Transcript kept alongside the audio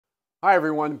Hi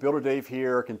everyone, Builder Dave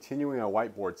here, continuing our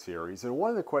whiteboard series. And one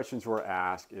of the questions we're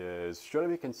asked is, should I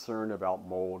be concerned about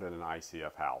mold in an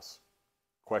ICF house?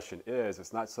 Question is,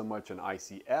 it's not so much an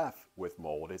ICF with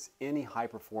mold, it's any high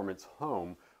performance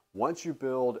home. Once you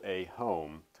build a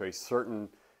home to a certain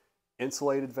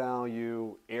insulated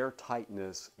value, air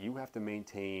tightness, you have to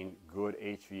maintain good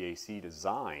HVAC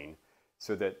design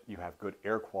so that you have good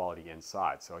air quality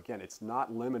inside. So again, it's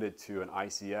not limited to an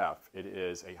ICF. It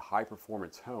is a high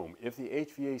performance home. If the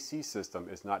HVAC system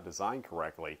is not designed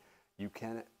correctly, you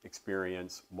can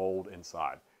experience mold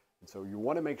inside. And so you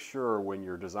want to make sure when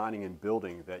you're designing and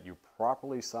building that you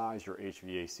properly size your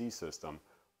HVAC system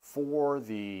for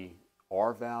the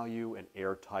R value and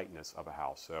air tightness of a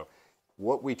house. So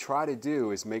what we try to do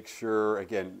is make sure,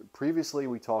 again, previously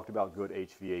we talked about good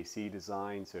HVAC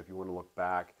design. So if you want to look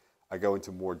back, I go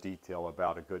into more detail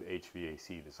about a good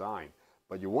HVAC design.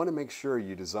 But you want to make sure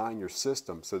you design your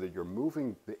system so that you're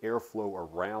moving the airflow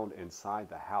around inside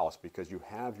the house because you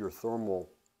have your thermal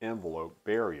envelope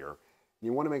barrier.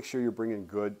 You want to make sure you're bringing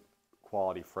good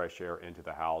quality fresh air into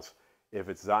the house. If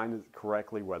it's designed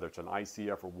correctly, whether it's an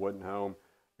ICF or wooden home,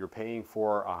 you're paying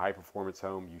for a high performance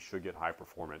home, you should get high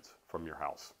performance from your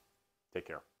house. Take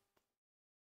care.